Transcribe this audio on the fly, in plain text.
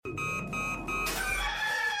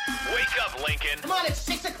Wake up, Lincoln. Come on, it's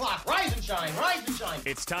 6 o'clock. Rise and shine, rise and shine.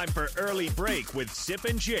 It's time for Early Break with Sip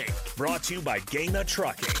and Jake, brought to you by Gaina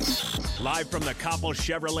Trucking. Live from the Koppel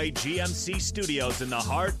Chevrolet GMC studios in the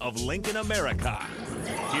heart of Lincoln, America.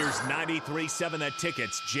 Here's 93.7 The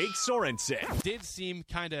Ticket's Jake Sorensen. Did seem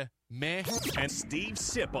kind of meh. And Steve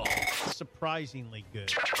Sipple. Surprisingly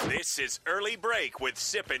good. This is Early Break with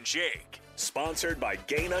Sip and Jake, sponsored by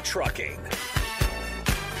Gaina Trucking.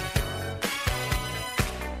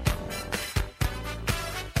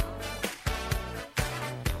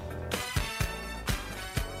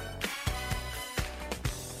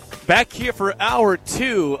 Back here for hour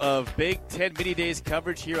 2 of Big Ten Mini Days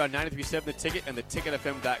coverage here on 93.7 The Ticket and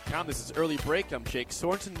theticketfm.com. This is Early Break. I'm Jake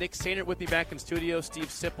Sorensen. Nick Sainert with me back in studio. Steve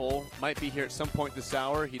Sipple might be here at some point this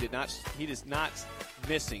hour. He is not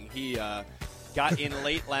missing. He got in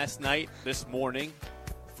late last night, this morning,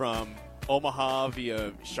 from Omaha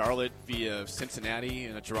via Charlotte via Cincinnati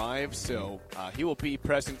in a drive. So he will be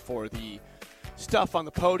present for the stuff on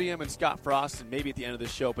the podium and Scott Frost and maybe at the end of the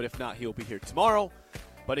show. But if not, he will be here tomorrow.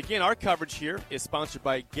 But again, our coverage here is sponsored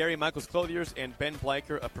by Gary Michaels Clothiers and Ben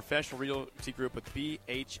Blanker, a professional realty group with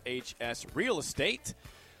BHHS Real Estate.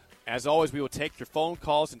 As always, we will take your phone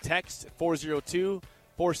calls and texts at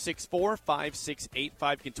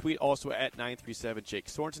 402-464-5685. You can tweet also at 937 Jake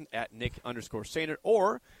Sorensen, at Nick_Sainert,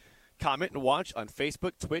 or comment and watch on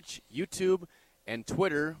Facebook, Twitch, YouTube, and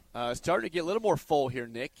Twitter. Starting to get a little more full here,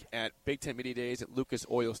 Nick, at Big Ten Media Days at Lucas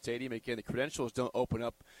Oil Stadium. Again, the credentials don't open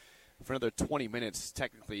up for another 20 minutes,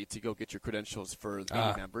 technically, to go get your credentials for the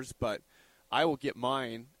media members. But I will get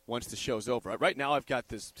mine once the show's over. Right now, I've got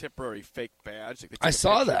this temporary fake badge. Like, I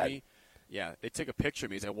saw that. Yeah, they took a picture of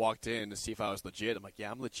me as I walked in to see if I was legit. I'm like, yeah,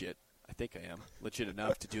 I'm legit. I think I am legit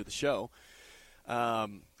enough to do the show.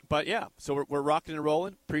 But, yeah, so we're rocking and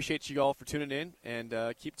rolling. Appreciate you all for tuning in, and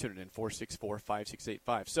keep tuning in,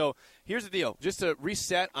 464-5685. So here's the deal. Just to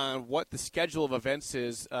reset on what the schedule of events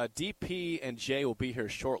is, DP and Jay will be here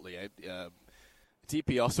shortly.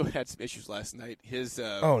 DP also had some issues last night.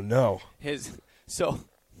 Oh, no. So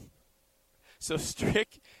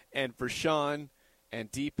Strick and Vershawn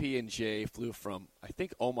and DP and Jay flew from, I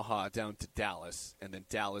think, Omaha down to Dallas, and then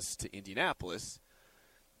Dallas to Indianapolis.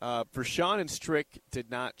 Vershawn and Strick did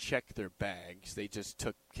not check their bags. They just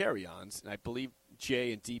took carry-ons, and I believe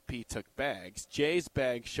Jay and DP took bags. Jay's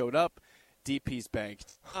bag showed up. DP's bag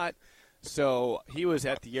did not. So he was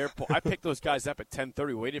at the airport. I picked those guys up at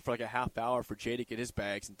 10:30, waited for like a half hour for Jay to get his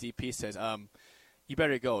bags, and DP says, you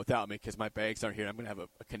better go without me because my bags aren't here. I'm going to have a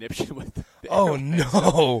conniption with the airline. No.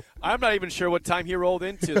 So I'm not even sure what time he rolled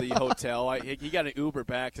into the hotel. He got an Uber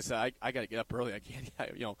back to say, I got to get up early. I can't,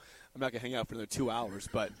 I'm not going to hang out for another 2 hours.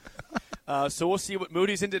 But so we'll see what mood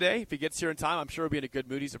he's in today. If he gets here in time, I'm sure he'll be in a good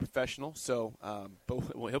mood. He's a professional. So but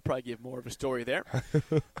he'll probably give more of a story there.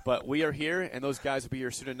 But we are here, and those guys will be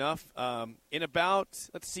here soon enough. In about,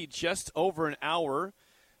 just over an hour,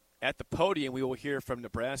 at the podium, we will hear from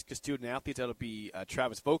Nebraska student-athletes. That'll be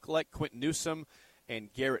Travis Vokalek, Quentin Newsom,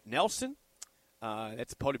 and Garrett Nelson.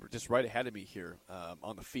 That's the podium just right ahead of me here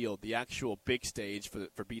on the field. The actual big stage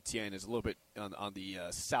for BTN is a little bit on the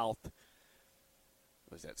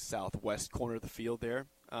southwest corner of the field there.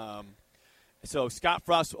 So Scott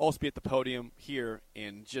Frost will also be at the podium here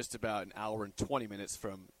in just about an hour and 20 minutes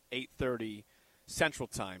from 8:30 Central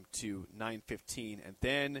Time to 9:15. And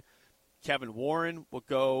then Kevin Warren will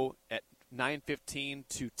go at 9:15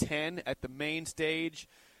 to 10 at the main stage,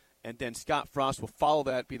 and then Scott Frost will follow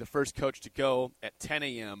that, be the first coach to go at 10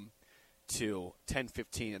 a.m. to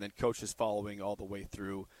 10:15, and then coaches following all the way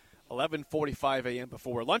through 11:45 a.m.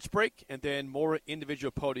 before lunch break, and then more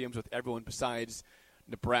individual podiums with everyone besides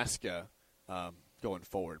Nebraska going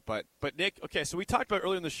forward. But Nick, okay, so we talked about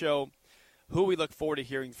earlier in the show who we look forward to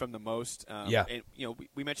hearing from the most. Yeah. And,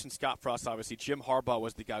 we mentioned Scott Frost, obviously. Jim Harbaugh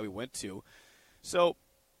was the guy we went to. So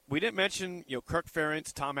we didn't mention, Kirk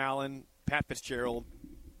Ferentz, Tom Allen, Pat Fitzgerald,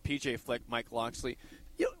 P.J. Fleck, Mike Locksley.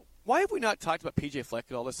 Why have we not talked about P.J. Fleck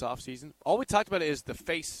at all this offseason? All we talked about is the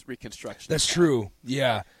face reconstruction. That's true,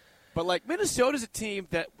 yeah. But, Minnesota's a team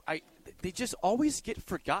that they just always get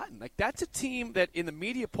forgotten. That's a team that in the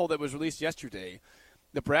media poll that was released yesterday,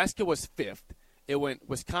 Nebraska was 5th. It went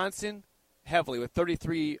Wisconsin heavily with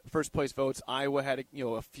 33 first-place votes. Iowa had a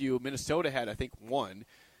few. Minnesota had, I think, 1.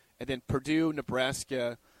 And then Purdue,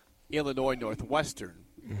 Nebraska, Illinois, Northwestern.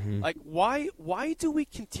 Mm-hmm. Why do we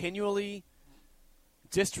continually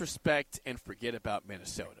disrespect and forget about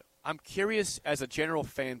Minnesota? I'm curious, as a general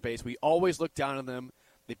fan base, we always look down on them.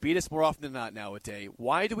 They beat us more often than not nowadays.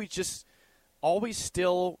 Why do we just always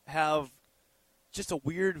still have just a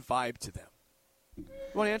weird vibe to them?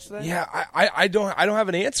 You want to answer that? Yeah, I don't have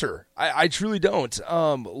an answer. I truly don't.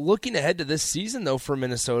 Looking ahead to this season, though, for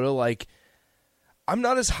Minnesota, like, I'm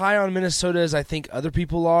not as high on Minnesota as I think other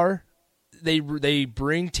people are. They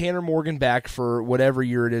bring Tanner Morgan back for whatever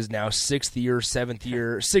year it is now, 6th year, 7th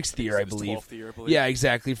year, 6th year, I believe. 12th year, I believe. Yeah,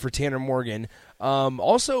 exactly, for Tanner Morgan.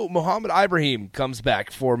 Also, Mohamed Ibrahim comes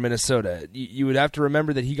back for Minnesota. You would have to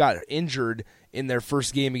remember that he got injured in their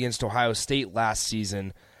first game against Ohio State last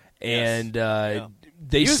season, and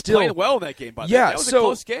he was playing well in that game, by the way. That was a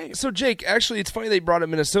close game. So, Jake, actually, it's funny they brought up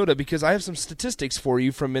Minnesota because I have some statistics for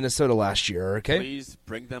you from Minnesota last year, okay? Please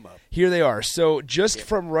bring them up. Here they are. So, just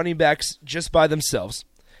from running backs just by themselves,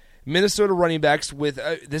 Minnesota running backs with,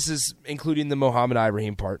 this is including the Mohamed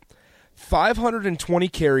Ibrahim part, 520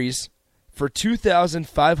 carries for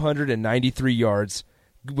 2,593 yards,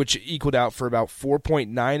 which equaled out for about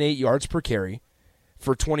 4.98 yards per carry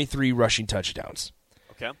for 23 rushing touchdowns.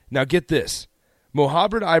 Okay. Now, get this.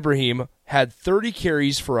 Mohamed Ibrahim had 30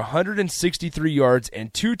 carries for 163 yards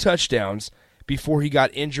and 2 touchdowns before he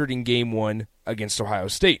got injured in Game 1 against Ohio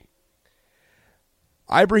State.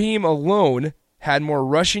 Ibrahim alone had more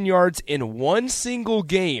rushing yards in one single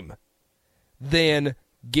game than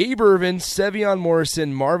Gabe Ervin, Sevion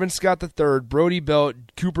Morrison, Marvin Scott III, Brody Belt,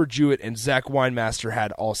 Cooper Jewett, and Zach Weinmaster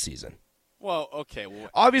had all season. Well, okay. Well,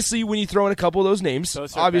 obviously, when you throw in a couple of those names,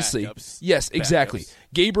 those are obviously. Backups. Yes, exactly. Backups.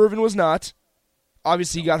 Gabe Ervin was not.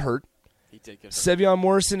 Obviously, he got hurt. He did get hurt. Sevion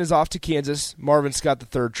Morrison is off to Kansas. Marvin Scott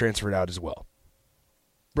III transferred out as well.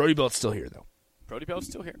 Brody Belt's still here, though. Brody Belt's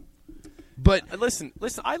still here. But listen.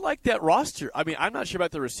 I like that roster. I mean, I'm not sure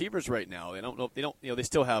about the receivers right now. They don't know. They don't. They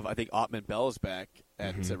still have. I think Ottman Bell is back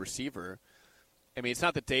at the receiver. I mean, it's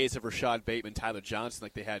not the days of Rashad Bateman, Tyler Johnson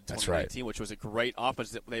like they had in 2019, which was a great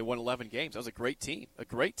offense. They won 11 games. That was a great team. A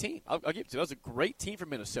great team. I'll give it to you. That was a great team for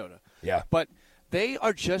Minnesota. Yeah. But they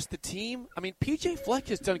are just the team. I mean, P.J. Fleck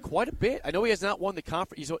has done quite a bit. I know he has not won the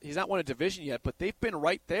conference. He's not won a division yet, but they've been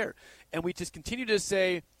right there. And we just continue to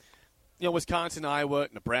say, Wisconsin, Iowa,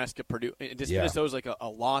 Nebraska, Purdue, and just Minnesota's like a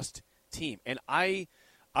lost team. And I'm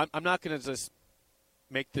not going to just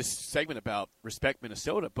make this segment about respect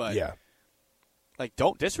Minnesota, but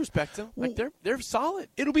don't disrespect them. Like they're solid.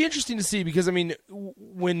 It'll be interesting to see because, I mean,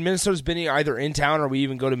 when Minnesota's been either in town or we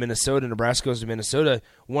even go to Minnesota, Nebraska goes to Minnesota,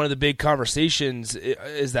 one of the big conversations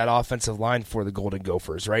is that offensive line for the Golden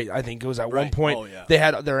Gophers, right? I think it was at one point they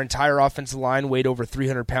had their entire offensive line weighed over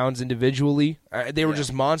 300 pounds individually. They were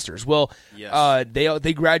just monsters. Well,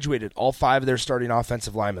 they graduated all 5 of their starting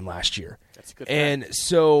offensive linemen last year. That's a good and fact.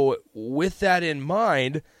 So with that in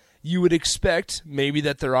mind, you would expect maybe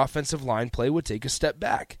that their offensive line play would take a step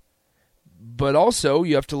back. But also,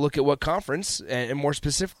 you have to look at what conference, and more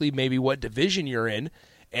specifically, maybe what division you're in,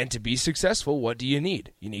 and to be successful, what do you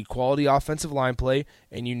need? You need quality offensive line play,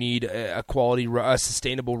 and you need a quality,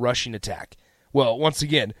 sustainable rushing attack. Well, once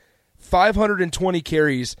again, 520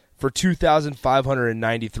 carries for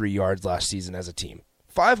 2,593 yards last season as a team.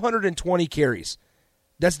 520 carries.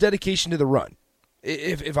 That's dedication to the run,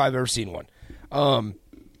 if I've ever seen one.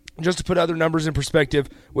 Just to put other numbers in perspective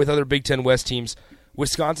with other Big Ten West teams,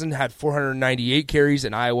 Wisconsin had 498 carries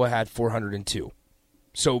and Iowa had 402.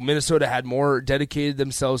 So Minnesota had more dedicated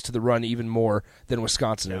themselves to the run even more than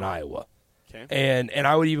Wisconsin and Iowa. Okay. And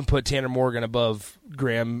I would even put Tanner Morgan above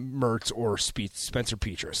Graham Mertz or Spencer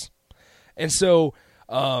Petras. And so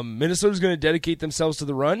Minnesota's going to dedicate themselves to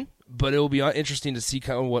the run, but it will be interesting to see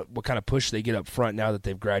kind of what kind of push they get up front now that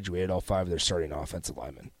they've graduated all 5 of their starting offensive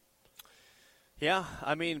linemen. Yeah,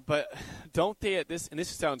 I mean, but don't they at this, and this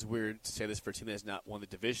sounds weird to say this for a team that has not won the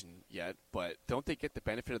division yet, but don't they get the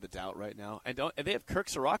benefit of the doubt right now? And they have Kirk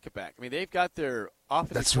Soraka back. I mean, they've got their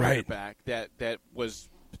offensive player back that was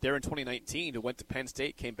there in 2019 who went to Penn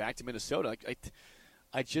State, came back to Minnesota.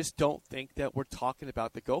 I just don't think that we're talking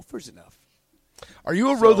about the Gophers enough. Are you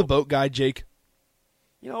a row the boat guy, Jake?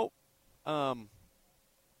 Yeah, I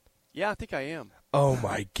think I am. Oh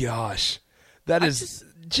my gosh. That is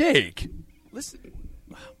Jake. Listen,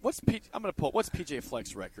 what's PJ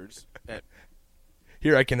Fleck's records?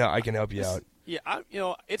 Here, I can help you out.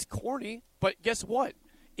 Yeah, it's corny, but guess what?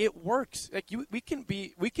 It works. Like we can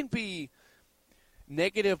be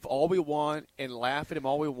negative all we want and laugh at him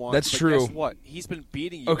all we want. That's but true. Guess what? He's been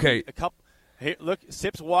beating you. Okay. Hey, look,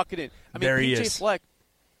 Sip's walking in. I mean, there he PJ is.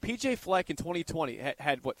 PJ Fleck in 2020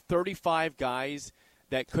 had 35 guys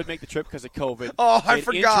that could make the trip because of COVID. Oh, I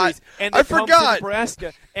forgot. And they come to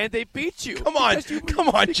Nebraska, and they beat you. Come on,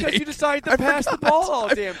 because Jake. you decided to pass the ball all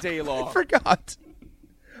damn day long. I forgot.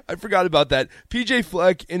 I forgot about that. PJ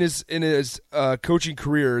Fleck in his coaching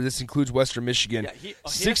career, this includes Western Michigan, he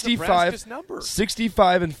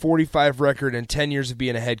 65 and 45 record and 10 years of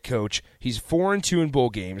being a head coach. He's 4-2 in bowl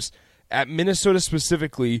games. At Minnesota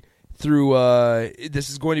specifically, through this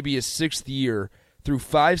is going to be his 6th year. Through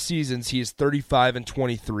 5 seasons, he is 35 and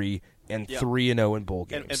 23 and 3-0 in bowl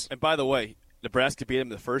games. And by the way, Nebraska beat him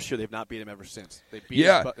the first year. They've not beat him ever since. They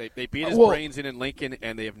beat his brains in Lincoln,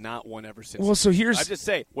 and they have not won ever since. Well, so here's I just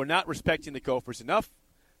say we're not respecting the Gophers enough.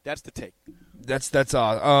 That's the take. That's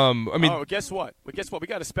I mean, guess what? We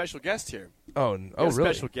got a special guest here. Really?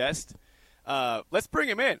 Special guest. Let's bring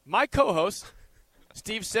him in. My co-host,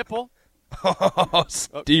 Steve Sipple.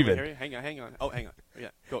 Steven. Hang on. Oh, hang on. Yeah,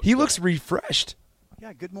 he looks refreshed.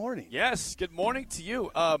 Yeah, good morning. Yes, good morning to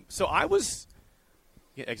you. So I was.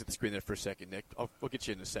 You can exit the screen there for a second, Nick. We'll get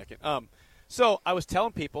you in a second. So I was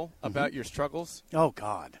telling people about your struggles. Oh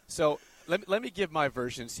God. So let me give my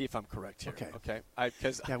version and see if I'm correct here. Okay.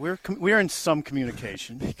 Because we're in some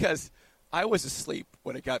communication because I was asleep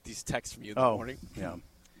when I got these texts from you in the morning. Yeah.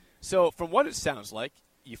 So from what it sounds like,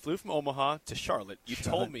 you flew from Omaha to Charlotte. You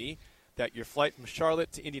told me that your flight from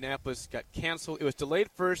Charlotte to Indianapolis got canceled. It was delayed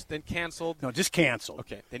first, then canceled. No, just canceled.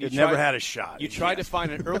 Okay. Then you never had a shot. You tried to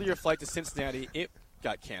find an earlier flight to Cincinnati. It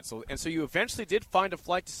got canceled, and so you eventually did find a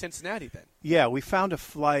flight to Cincinnati then. Yeah, we found a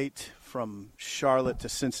flight from Charlotte to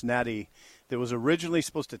Cincinnati that was originally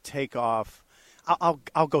supposed to take off.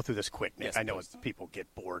 I'll go through this quick, Nick. Yes, I know people get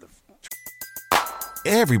bored of.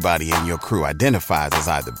 Everybody in your crew identifies as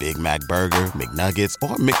either Big Mac Burger, McNuggets,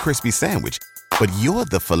 or McCrispy Sandwich, but you're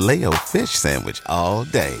the Filet-O-Fish Sandwich all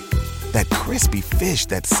day. That crispy fish,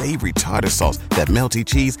 that savory tartar sauce, that melty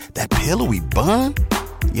cheese, that pillowy bun.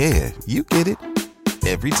 Yeah, you get it.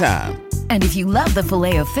 Every time. And if you love the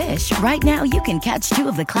Filet-O-Fish, right now you can catch 2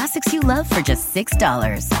 of the classics you love for just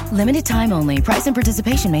 $6. Limited time only. Price and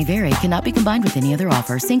participation may vary. Cannot be combined with any other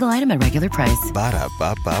offer. Single item at regular price.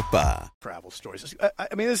 Ba-da-ba-ba-ba. Travel stories.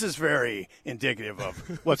 I mean, this is very indicative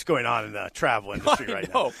of what's going on in the travel industry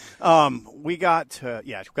right now. We got to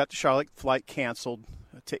Charlotte. Flight canceled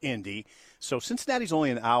to Indy. So Cincinnati's only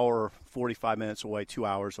an hour, 45 minutes away, 2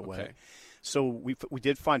 hours away. Okay. So we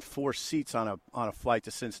did find 4 seats on a flight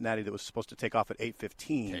to Cincinnati that was supposed to take off at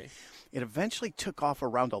 8:15. Okay. It eventually took off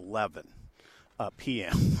around 11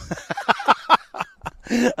 p.m.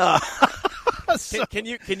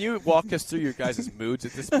 Can you walk us through your guys' moods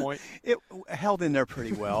at this point? It held in there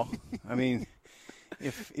pretty well. I mean,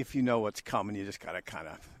 if you know what's coming, you just got to kind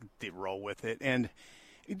of roll with it. And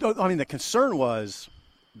the concern was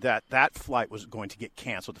that flight was going to get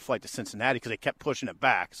canceled, the flight to Cincinnati, because they kept pushing it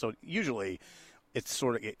back. So usually it's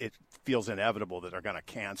it feels inevitable that they're going to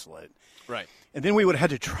cancel it. Right. And then we would have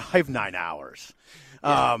had to drive 9 hours.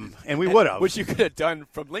 And we would have. Which you could have done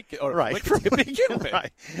from Lincoln. Or right. Lincoln to begin with.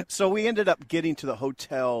 Right. So we ended up getting to the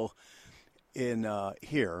hotel in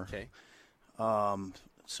here. Okay.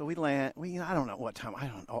 So we land. I don't know what time.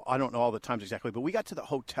 I don't know all the times exactly, but we got to the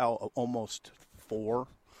hotel almost 4.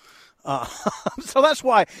 So that's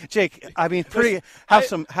why, Jake. I mean, have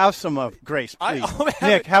some grace, please.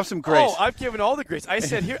 Nick, have some grace. Oh, I've given all the grace. I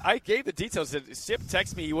said here. I gave the details. Sip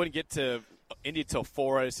texted me he wouldn't get to Indy till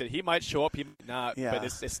 4. I said he might show up, he might not. Yeah. But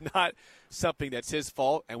it's not something that's his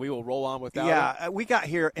fault, and we will roll on without him. Yeah, we got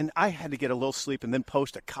here, and I had to get a little sleep and then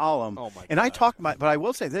post a column. Oh my! And God. But I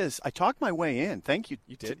will say this: I talked my way in. Thank you.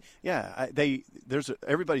 You did? Yeah.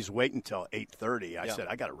 Everybody's waiting till 8:30. I said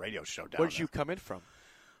I got a radio show down. Where'd you come in from?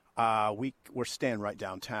 We're staying right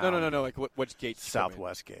downtown. No. Like which gate?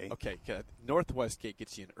 Southwest gate. Okay, Northwest gate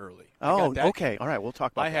gets you in early. Oh, okay. All right, we'll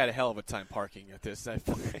talk about that. I had a hell of a time parking at this.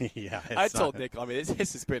 Yeah, I told Nick. I mean,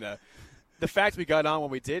 this has been the fact we got on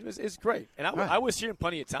when we did is great, and I was here in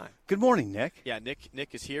plenty of time. Good morning, Nick. Yeah, Nick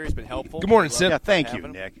is here. He's been helpful. Good morning, Sip. Yeah, thank you,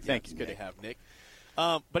 Nick. Thank you. It's good to have Nick.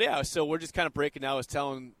 But yeah, so we're just kind of breaking now. I was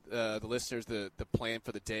telling the listeners the plan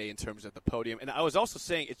for the day in terms of the podium, and I was also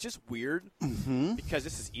saying it's just weird because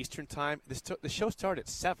this is Eastern time. The show started at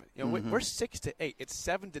 7. You know, we're 6 to 8. It's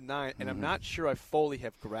 7 to 9, and I'm not sure I fully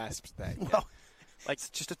have grasped that yet. Well, like it's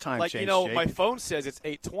just a time change. Like, you know, Jake. my phone says it's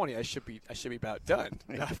 8:20. I should be about done.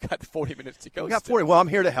 I've got 40 minutes to go. We got 40. Well, I'm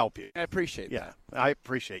here to help you. I appreciate that. Yeah, I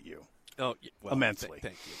appreciate you. Oh, well, immensely.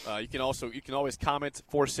 Thank you. You can always comment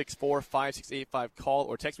 464-5685, call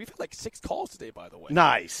or text. We've had like 6 calls today, by the way.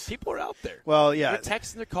 Nice. People are out there. Well, yeah. They're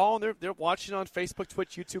texting, they're calling, they're watching on Facebook,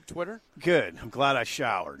 Twitch, YouTube, Twitter. Good. I'm glad I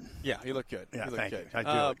showered. Yeah, you look good. Yeah, you look thank good. you. I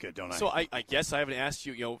do look good, don't I? So I guess I haven't asked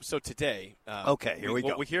you. So today. Okay, here we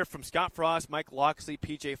go. We hear from Scott Frost, Mike Locksley,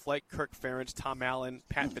 PJ Fleck, Kirk Ferentz, Tom Allen,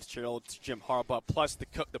 Pat Fitzgerald, Jim Harbaugh, plus the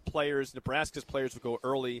players. Nebraska's players will go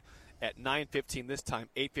early at 9:15 this time,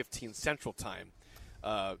 8:15 Central Time.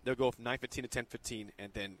 They'll go from 9:15 to 10:15,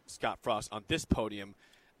 and then Scott Frost on this podium,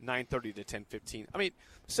 9:30 to 10:15. I mean,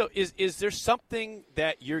 so is there something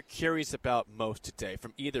that you're curious about most today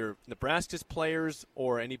from either Nebraska's players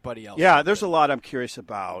or anybody else? Yeah, there's a lot I'm curious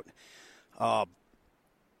about.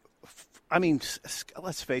 I mean,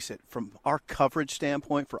 let's face it, from our coverage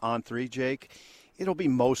standpoint for On3, Jake, it'll be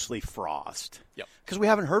mostly Frost. Yep. Because we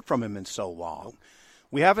haven't heard from him in so long. Nope.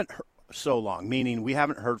 We haven't so long, meaning we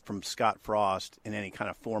haven't heard from Scott Frost in any kind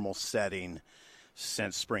of formal setting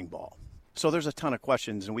since spring ball. So there's a ton of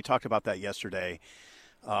questions, and we talked about that yesterday.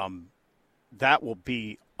 That will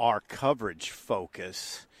be our coverage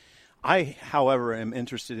focus. I, however, am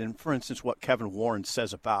interested in, for instance, what Kevin Warren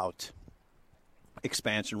says about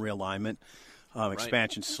expansion realignment,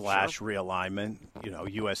 expansion / realignment. You know,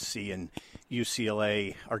 USC and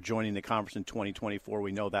UCLA are joining the conference in 2024.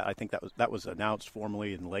 We know that. I think that was announced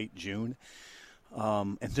formally in late June,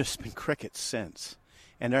 and there's been crickets since.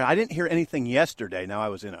 And I didn't hear anything yesterday. Now I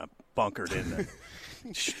was bunkered in the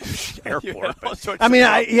airport. But, I mean,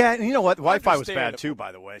 and you know what? Wi-Fi was bad too,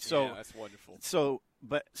 by the way. So yeah, that's wonderful. So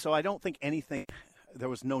I don't think anything. There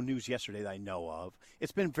was no news yesterday that I know of.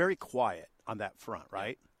 It's been very quiet on that front,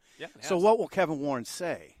 right? Yeah. So what will Kevin Warren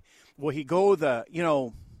say? Will he go the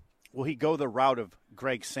route of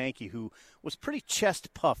Greg Sankey, who was pretty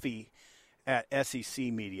chest puffy at SEC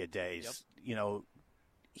media days? Yep. You know,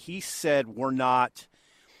 he said we're not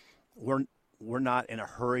in a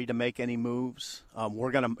hurry to make any moves.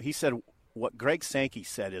 He said what Greg Sankey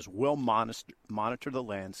said is we'll monitor the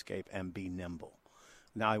landscape and be nimble.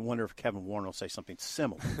 Now I wonder if Kevin Warren will say something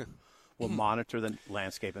similar. We'll monitor the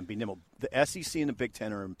landscape and be nimble. The SEC and the Big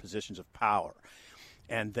Ten are in positions of power,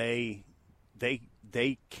 and they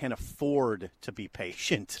can afford to be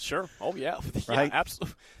patient. Sure. Oh yeah. Right. Yeah,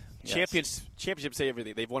 absolutely. Yes. Championships say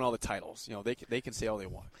everything. They've won all the titles. You know, they can say all they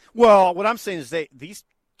want. Well, what I'm saying is these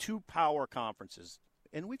two power conferences,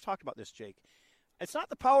 and we've talked about this, Jake. It's not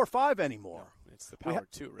the Power Five anymore. No, it's the Power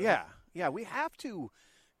Two. Really. Yeah. We have to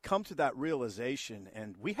come to that realization,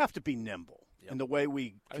 and we have to be nimble in the way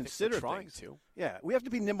we consider things. Yeah, we have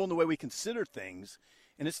to be nimble in the way we consider things,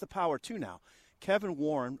 and it's the Power Two now. Kevin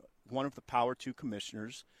Warren, one of the Power Two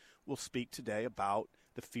commissioners, will speak today about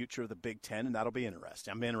the future of the Big Ten, and that'll be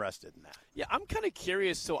interesting. I'm interested in that. Yeah, I'm kind of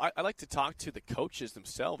curious. So I like to talk to the coaches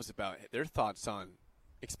themselves about their thoughts on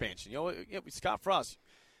expansion. You know, Scott Frost,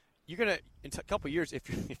 you're gonna in a couple of years, if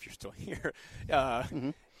you're still here,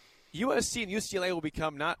 USC and UCLA will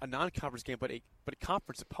become not a non-conference game, but a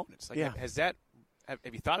conference opponents. Like, have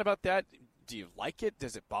you thought about that? Do you like it?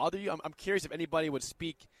 Does it bother you? I'm curious if anybody would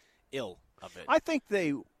speak ill of it. I think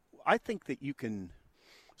that you can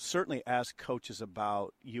certainly ask coaches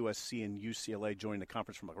about USC and UCLA joining the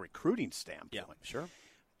conference from a recruiting standpoint. Yeah, sure.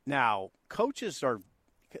 Now, coaches are.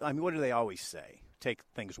 I mean, what do they always say? Take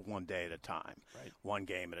things one day at a time, right. One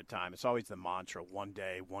game at a time. It's always the mantra, one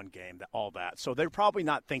day, one game, all that. So they're probably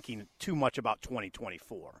not thinking too much about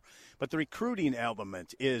 2024. But the recruiting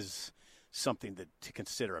element is something to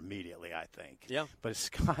consider immediately, I think. Yeah. But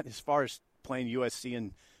Scott, as far as playing USC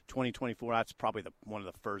in 2024, that's probably one of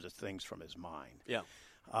the furthest things from his mind. Yeah.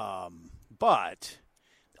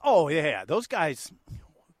 Those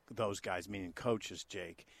guys meaning coaches,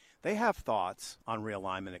 Jake, they have thoughts on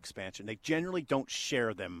realignment expansion. They generally don't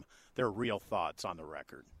share their real thoughts on the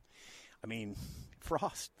record. I mean,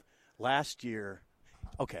 Frost last year,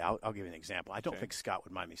 okay, I'll give you an example. I don't think Scott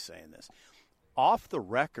would mind me saying this. Off the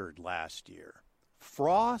record last year,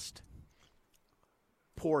 Frost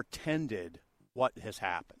portended what has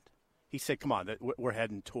happened. He said, come on, we're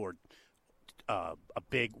heading toward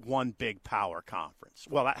one big power conference.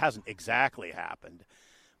 Well, that hasn't exactly happened,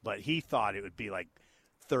 but he thought it would be like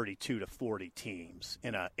 32 to 40 teams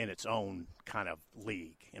in its own kind of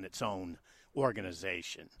league, in its own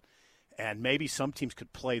organization. And maybe some teams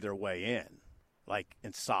could play their way in, like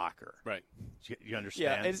in soccer. Right. You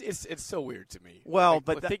understand? Yeah, it's so weird to me. Well,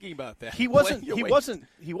 but thinking about that. He wasn't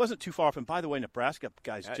too far off. And by the way, Nebraska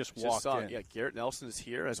guys just walked in. Yeah, Garrett Nelson is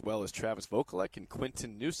here, as well as Travis Vokalek and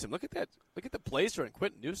Quentin Newsom. Look at that. Look at the blazer on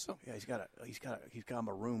Quentin Newsom. Yeah, he's got a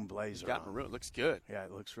maroon blazer. Got maroon. It looks good. Yeah,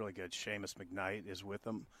 it looks really good. Seamus McKnight is with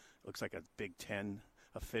him. Looks like a Big Ten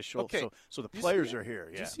official. Okay. So the players are here.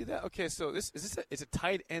 Yeah. Did you see that? Okay, so it's a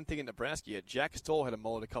tight end thing in Nebraska. Yeah, Jack Stoll had a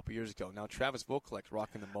mullet a couple years ago. Now Travis Vokalek's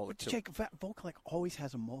rocking the mullet too. Jake Vokalek always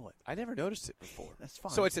has a mullet. I never noticed it before. That's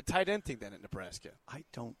fine. So it's a tight end thing then at Nebraska. I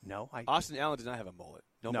don't know. Austin Allen does not have a mullet.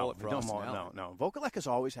 No mullet for Austin Allen. No. Vokalek has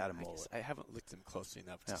always had a mullet. I haven't looked at him closely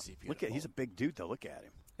enough to see if he's a big dude though. Look at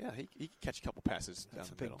him. Yeah, he can catch a couple passes down the middle. That's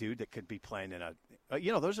a big dude that could be playing in a.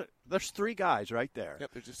 There's three guys right there.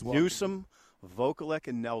 Yep, they're just Newsom, Vokalek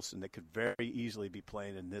and Nelson that could very easily be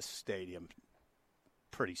playing in this stadium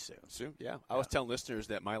pretty soon. Soon, yeah. I was telling listeners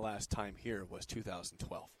that my last time here was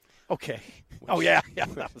 2012. Okay. Yeah.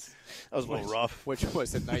 That was a little rough. Which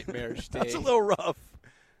was a nightmarish day. That's a little rough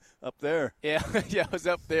up there. Yeah, I was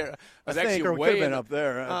up there. I was I think, actually or way could have been up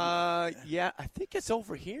there. Yeah, I think it's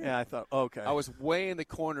over here. Yeah, I thought, okay. I was way in the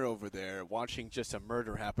corner over there watching just a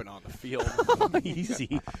murder happen on the field.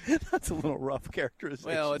 Easy. That's a little rough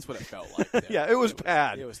characterization. Well, that's what it felt like. There. Yeah, it was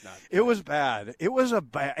bad. It was not. It was bad. It was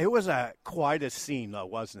a quite a scene, though,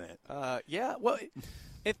 wasn't it? Yeah. Well,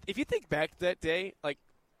 if you think back to that day, like,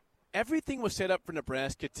 everything was set up for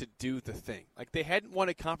Nebraska to do the thing. Like, they hadn't won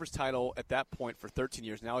a conference title at that point for 13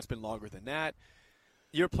 years. Now it's been longer than that.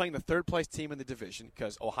 You're playing the third-place team in the division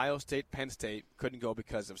because Ohio State, Penn State couldn't go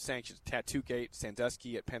because of sanctions. Tattoo-gate,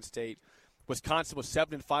 Sandusky at Penn State. Wisconsin was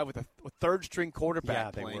 7-5 with a third-string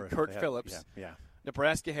quarterback playing, Kurt Phillips. Yeah.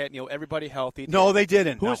 Nebraska had, everybody healthy. No, they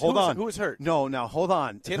didn't. Hold on. Who was hurt? No, now hold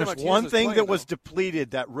on. Taylor There's Martinez one was thing playing, that was though.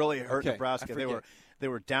 depleted that really hurt Okay, Nebraska. I forget. They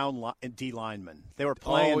were down D linemen. They were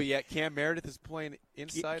playing. Oh, yeah. Cam Meredith is playing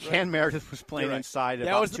inside, right? Cam Meredith was playing You're right. inside at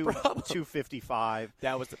That about was the problem. 255.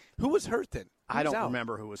 Who was hurt then? I don't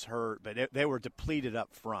remember who was hurt, but they were depleted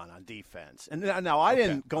up front on defense. And now I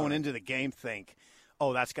didn't going into the game think,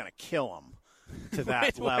 oh, that's going to kill them to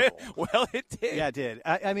that level. Well, it did. Yeah, it did.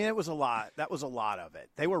 I mean, it was a lot. That was a lot of it.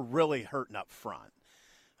 They were really hurting up front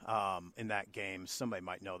in that game. Somebody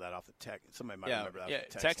might know that off the text. Somebody might remember that off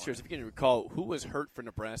the text line. Texters, if you can recall, who was hurt for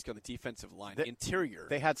Nebraska on the defensive line? Interior.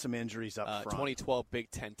 They had some injuries up front. 2012 Big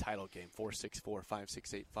Ten title game, 4-6-4,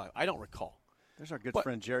 5-6-8-5. I don't recall. There's our good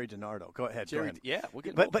friend Jerry DiNardo. Go ahead. Jerry, yeah, we'll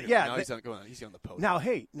get but yeah, now he's on the post. Now,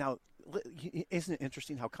 isn't it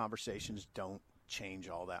interesting how conversations don't change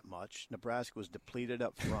all that much? Nebraska was depleted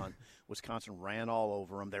up front. Wisconsin ran all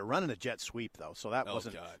over them. They're running a jet sweep though, so that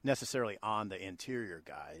wasn't necessarily on the interior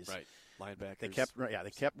guys. Right, linebackers. They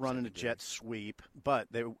kept running a jet sweep, but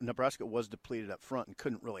Nebraska was depleted up front and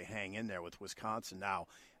couldn't really hang in there with Wisconsin. Now,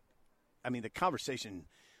 I mean, the conversation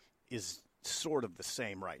is sort of the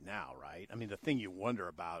same right now, right? I mean, the thing you wonder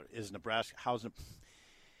about is Nebraska.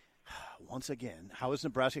 Once again, how is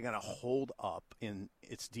Nebraska going to hold up in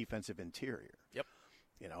its defensive interior? Yep.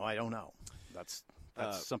 I don't know. That's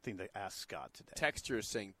something to ask Scott today. Texture is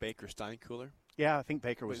saying Baker Steinkuhler. Yeah, I think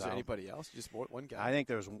Baker was there out. Anybody else? Just one guy? I think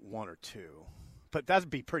there was one or two. But that'd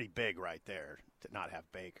be pretty big right there to not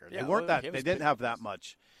have Baker. Yeah, They didn't have that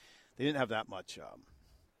much. They didn't have that much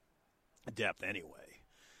depth anyway.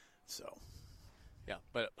 So. Yeah,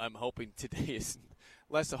 but I'm hoping today is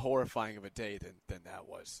less horrifying of a day than that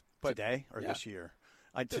was. But, today or this year?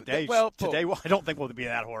 Today, I don't think will be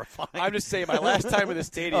that horrifying. I'm just saying, my last time in the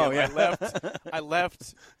stadium, I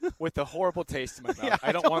left with a horrible taste in my mouth. Yeah,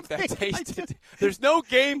 I don't want that taste. There's no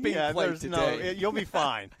game being played today. You'll be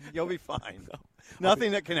fine. You'll be fine.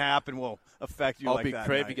 Nothing that can happen will affect you I'll like that. I'll be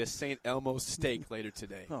craving a St. Elmo's steak later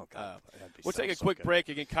today. Oh, God. We'll take a quick break.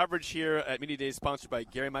 Again, coverage here at Media Days sponsored by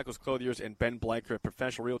Gary Michaels Clothiers and Ben Blanker,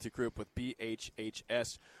 Professional Realty Group with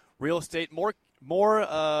BHHS Real Estate. More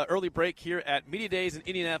early break here at Media Days in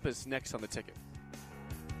Indianapolis next on the ticket.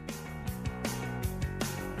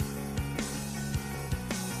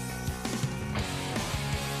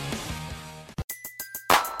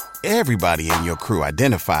 Everybody in your crew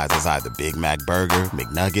identifies as either Big Mac Burger,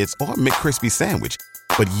 McNuggets, or McCrispy Sandwich.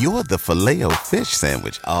 But you're the Filet-O-Fish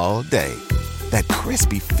Sandwich all day. That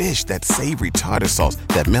crispy fish, that savory tartar sauce,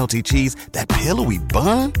 that melty cheese, that pillowy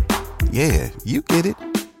bun. Yeah, you get it.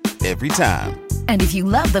 Every time. And if you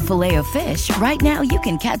love the Filet-O-Fish, right now you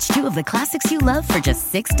can catch two of the classics you love for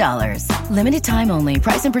just $6. Limited time only.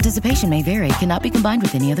 Price and participation may vary. Cannot be combined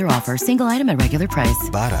with any other offer. Single item at regular price.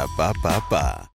 Ba-da-ba-ba-ba.